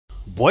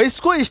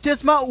भोइसको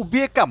स्टेजमा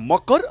उभिएका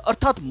मकर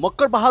अर्थात्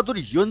मकर बहादुर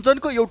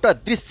योन्जनको एउटा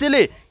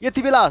दृश्यले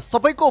यति बेला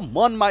सबैको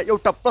मनमा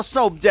एउटा प्रश्न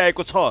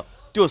उब्जाएको छ।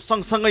 त्यो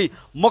सँगसँगै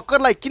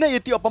मकरलाई किन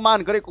यति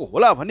अपमान गरेको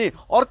होला भन्ने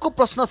अर्को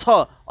प्रश्न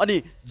छ।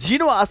 अनि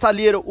झिनो आशा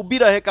लिएर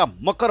उभिरहेका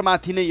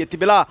मकरमाथि नै यति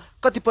बेला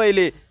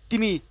कतिपयले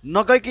तिमी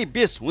नगएकै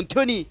बेस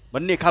हुन्थ्यो नि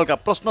भन्ने खालका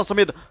प्रश्न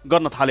समेत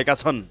गर्न थालेका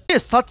छन्। के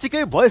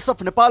साँच्चीकै भोइस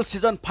अफ नेपाल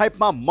सिजन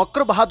 5 मा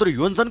मकर बहादुर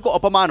योन्जनको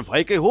अपमान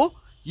भएकै हो,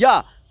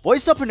 या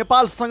भोइस अफ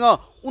नेपालसँग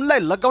उनलाई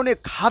लगाउने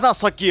खादा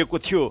सकिएको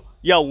थियो,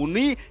 या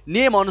उनी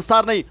नियम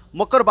अनुसार नै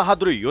मकर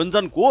बहादुर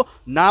योन्जनको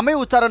नामै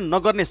उच्चारण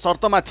नगर्ने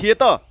शर्तमा थिए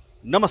त?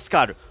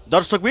 नमस्कार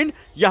दर्शकबिन,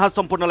 यहाँ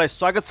सम्पूर्णलाई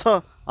स्वागत छ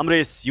हाम्रो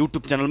यस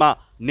युट्युब च्यानलमा।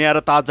 नयाँ र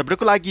ताजा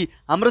भिडियोको लागि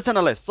हाम्रो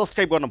च्यानललाई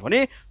सब्स्क्राइब गर्न भने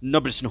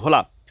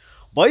नबिर्सनुहोला।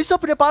 भोइस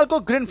अफ नेपालको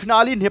ग्रान्ड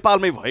फिनाली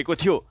नेपालमै भएको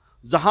थियो,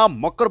 जहाँ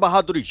मकर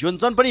बहादुर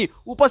योन्जन पनि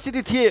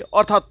उपस्थिति थिए,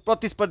 अर्थात्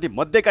प्रतिस्पर्धी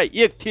मध्येका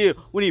एक थिए।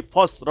 उनी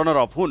फर्स्ट रनर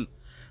अप हुन्।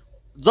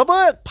 जब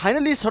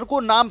फाइनलिस्टहरूको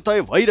नाम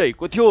तय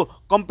भइरहेको थियो,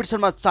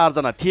 कम्पिटिसनमा 4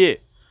 जना थिए।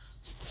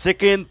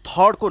 सेकेन्ड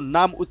थर्डको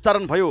नाम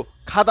उच्चारण भयो,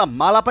 खादा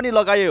माला पनि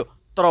लगायो,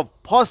 तर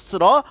फर्स्ट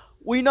र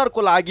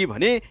विनरको लागि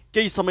भने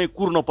केही समय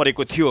कुर्न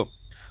परेको थियो।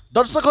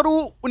 दर्शकहरू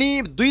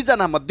उनी 2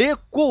 जना मध्ये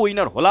को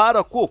विनर होला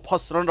र को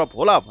फर्स्ट रनर अप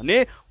होला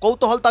भन्ने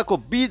कौतूहलताको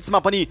बीचमा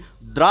पनि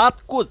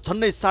रातको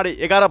झन्डै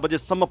 11:30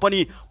 बजेसम्म पनि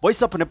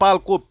भोइस अफ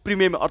नेपालको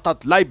प्रिमियम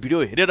अर्थात् लाइभ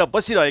भिडियो हेरेर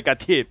बसिरहेका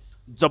थिए।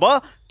 जब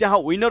त्यहाँ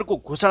विनरको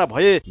घोषणा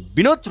भए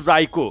विनोद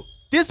राईको,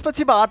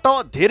 त्यसपछिबाट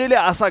धेरैले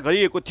आशा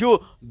गरिएको थियो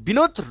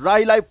विनोद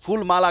राईलाई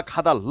फुलमाला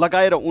खादा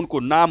लगाएर उनको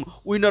नाम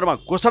विनरमा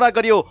घोषणा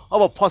गरियो।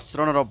 अब फर्स्ट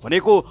रनर अप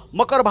भनेको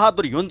मकर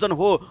बहादुर योन्जन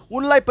हो,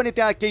 उनलाई पनि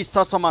त्यहाँ केही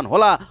सरसम्मान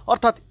होला,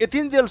 अर्थात्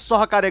यतिन्जेल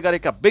सहकार्य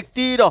गरेका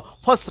व्यक्ति र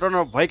फर्स्ट रनर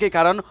अप भएकै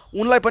कारण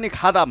उनलाई पनि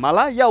खादा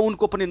माला या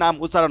उनको पनि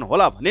नाम उच्चारण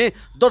होला भने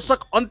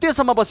दर्शक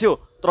अन्त्यसम्म बस्यो।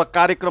 तर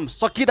कार्यक्रम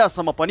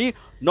सकिँदासम्म पनि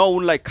न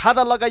उनलाई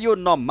खादा लगाइयो,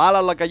 न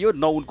माला लगाइयो,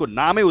 न उनको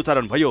नामै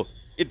उच्चारण भयो।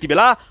 यति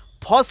बेला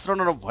फर्स्ट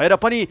रनर अप भएर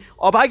पनि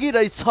अभागी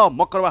रहेछ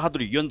मकर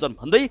बहादुर योन्जन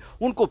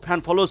भन्दै उनको फ्यान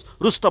फलोवर्स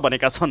रुष्ट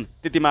बनेका छन्।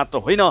 त्यति मात्र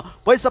होइन,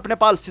 भोइस अफ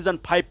नेपाल सिजन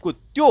 5 को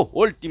त्यो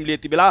होल टिमले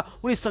यति बेला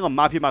उनीसँग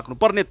माफी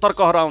माग्नुपर्ने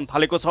तर्क हराउन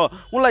थालेको छ।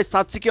 उनलाई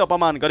साँच्चीकै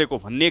अपमान गरेको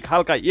भन्ने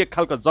खालका एक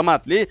खालका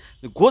जमातले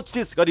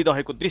घोचफिच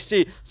गरिरहेको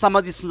दृश्य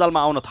सामाजिक सञ्जालमा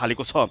आउन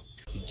थालेको छ।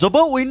 जब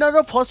विनर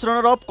र फर्स्ट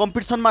रनर अप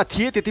कम्पिटिसनमा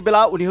थिए, त्यति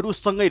बेला उनीहरू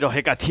सँगै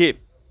रहेका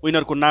थिए।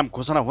 विनरको नाम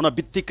घोषणा हुन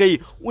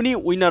बित्तिकै उनी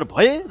विनर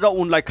भए र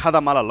उनलाई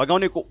खादामाला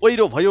लगाउनेको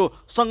ओइरो भयो।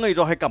 सँगै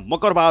रहेका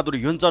मकर बहादुर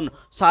योन्जन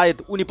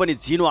सायद उनी पनि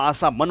झिनो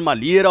आशा मनमा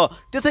लिएर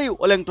त्यतै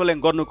ओल्याङटोल्याङ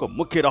गर्नुको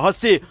मुख्य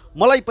रहस्य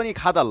मलाई पनि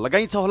खादा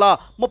लगाइन्छ होला,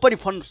 म पनि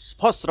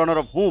फर्स्ट रनर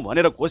अप हुँ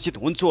भनेर घोषित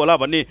हुन्छु होला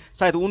भन्ने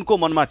सायद उनको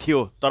मनमा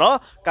थियो। तर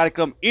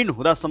कार्यक्रम इन्ड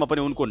हुँदासम्म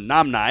पनि उनको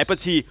नाम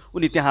नआएपछि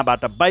उनी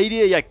त्यहाँबाट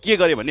बाहिरिए या के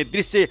गरे भन्ने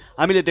दृश्य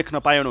हामीले देख्न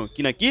पाएनौँ,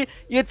 किनकि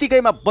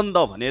यतिकैमा बन्द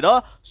भनेर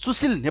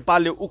सुशील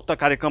नेपालले उक्त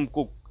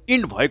कार्यक्रमको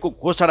इन्ड भएको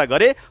घोषणा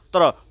गरे।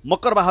 तर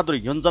मकर बहादुर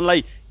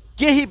योन्जनलाई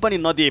केही पनि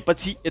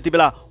नदिएपछि यति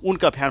बेला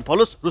उनका फ्यान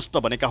फलोवर्स रुष्ट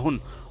बनेका हुन्।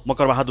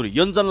 मकर बहादुर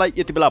योन्जनलाई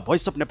यति बेला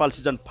भोइस अफ नेपाल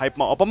सिजन 5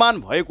 मा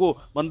अपमान भएको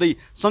भन्दै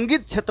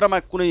सङ्गीत क्षेत्रमा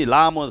कुनै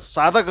लामो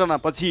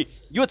साधनापछि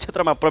यो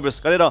क्षेत्रमा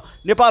प्रवेश गरेर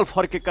नेपाल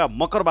फर्केका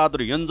मकर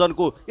बहादुर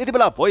योन्जनको यति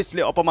बेला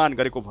भोइसले अपमान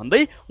गरेको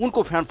भन्दै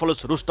उनको फ्यान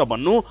फलोवर्स रुष्ट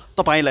बन्नु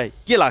तपाईँलाई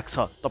के लाग्छ?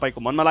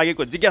 तपाईँको मनमा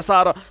लागेको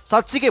जिज्ञासा र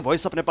साँच्चीकै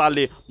भोइस अफ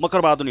नेपालले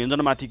मकर बहादुर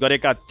योन्जनमाथि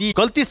गरेका ती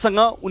गल्तीसँग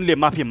उनले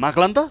माफी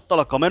माग्लान् त?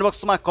 तल कमेन्ट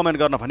बक्समा कमेन्ट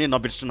गर्न भने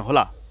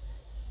नबिर्सनुहोला।